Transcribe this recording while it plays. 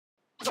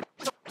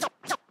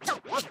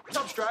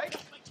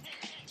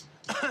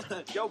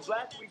Yo,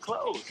 Black, we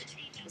close.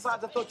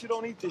 Besides, I thought you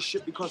don't eat this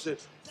shit because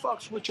it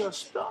fucks with your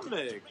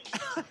stomach.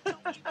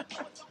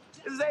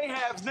 This is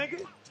Ahab's,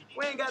 nigga.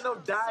 We ain't got no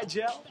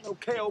Digel, no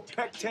KO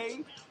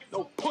Pectane,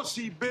 no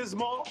Pussy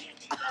Bismol.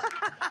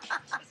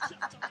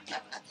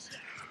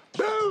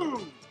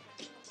 Boom!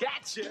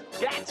 Gotcha.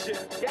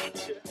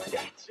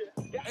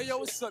 Hey, yo,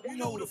 what's up? You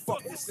know who the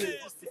fuck this is.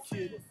 It's the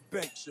kid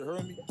Banks, you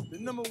heard me? The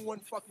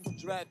 #1 fucking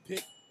draft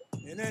pick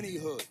in any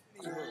hood.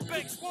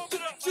 Banks, warm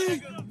it up,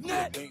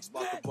 G-Net. Banks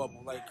about to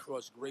bubble like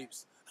crushed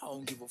grapes. I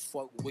don't give a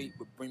fuck, wait,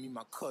 but bring me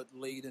my cut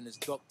laid and it's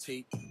duct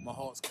tape. My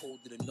heart's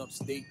colder than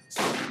upstate,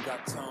 so I ain't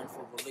got time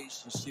for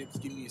relationships.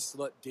 Give me a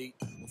slut date.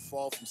 I'm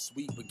far from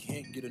sweet, but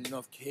can't get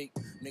enough cake.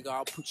 Nigga,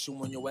 I'll put you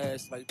on your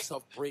ass like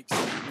tough breaks.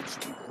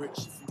 Make you be rich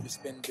if you can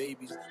spend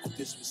babies. I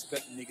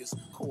disrespect niggas,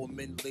 call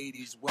men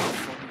ladies. Where I'm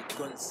from, the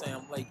gun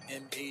sound like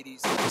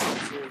M80s.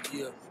 All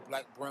year,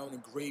 black, brown,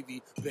 and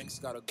gravy. Banks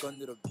got a gun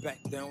to the back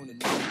down the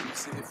Navy.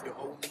 So if you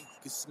owe me,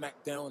 you can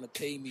smack down and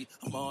pay me.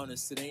 I'm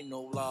honest, it ain't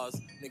no lies.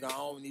 Nigga, I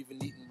don't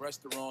even eat in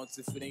restaurants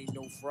if it ain't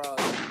no fries.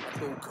 I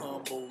throw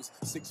combos,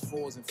 6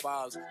 4s and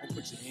 5s. Don't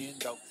put your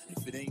hand out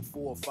if it ain't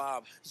 4 or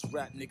 5. These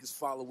rap niggas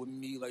following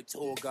me like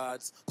tour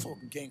guides.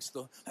 Talking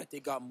gangster like they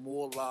got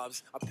more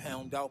lives. I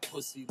pound out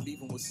pussy,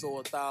 leaving with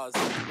sore thighs.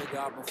 Nigga,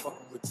 I've been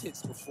fucking with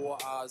tits before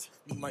eyes.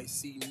 You might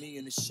see me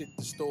in the shit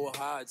the store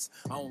hides.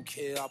 I don't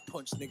care, I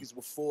punch niggas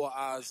with 4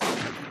 eyes.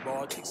 Every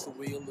bar takes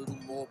away a little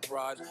more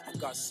pride. I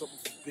got something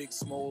for big,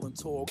 small, and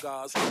tall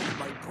guys. You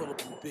might pull up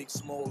in big,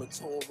 small, and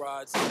tall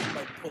rides. You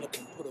might pull up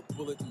and put a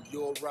bullet in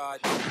your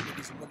ride.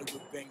 Niggas wanted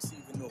with Banks,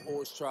 even the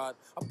horse tried.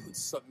 I put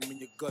something in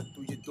your gut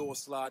through your door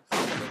slide. For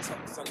the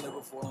times I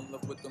never fall in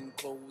love with them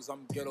clothes.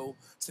 I'm ghetto,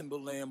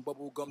 Timberland,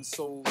 bubblegum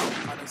souls.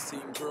 I done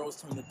seen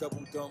girls turn to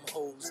double dumb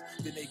hoes.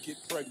 Then they get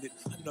pregnant,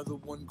 another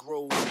one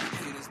grows.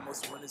 Haters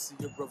must run to see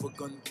your brother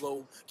gun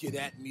blow. Get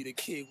at me, the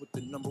kid with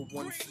the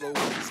 #1 flow.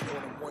 It's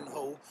all in one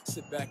hole,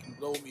 sit back and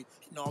blow me.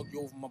 Can argue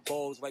over my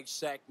balls like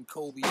Shaq and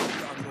Kobe.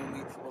 Y'all know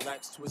me,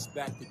 relax, twist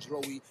back to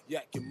Droey.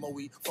 Yak your Moe,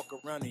 fuck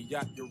around and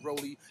yak your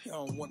Rolly. You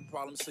don't want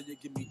problems, so you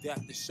give me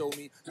that to show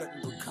me.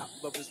 Nothing but cop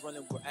lovers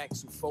running with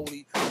Axel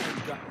Foley.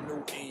 Ain't got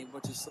no aim,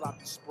 bunch of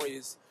sloppy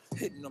sprayers.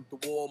 Hitting up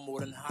the wall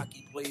more than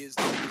hockey players.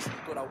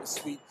 Niggas thought I was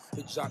sweet,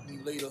 they jocked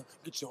me later.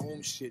 Get your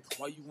own shit,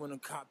 why you wanna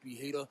copy,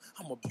 hater?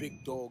 I'm a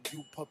big dog,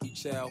 you puppy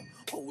child.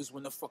 Always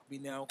wanna fuck me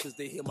now, cause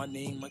they hear my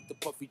name like the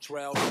puffy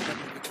trowel. That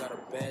nigga got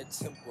a bad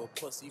temper,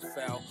 plus he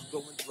foul.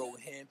 Blow and throw,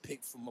 hand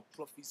picked from a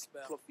fluffy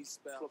spell. Fluffy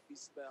spell, fluffy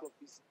spell,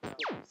 fluffy spell,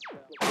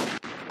 fluffy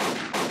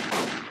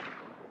spell.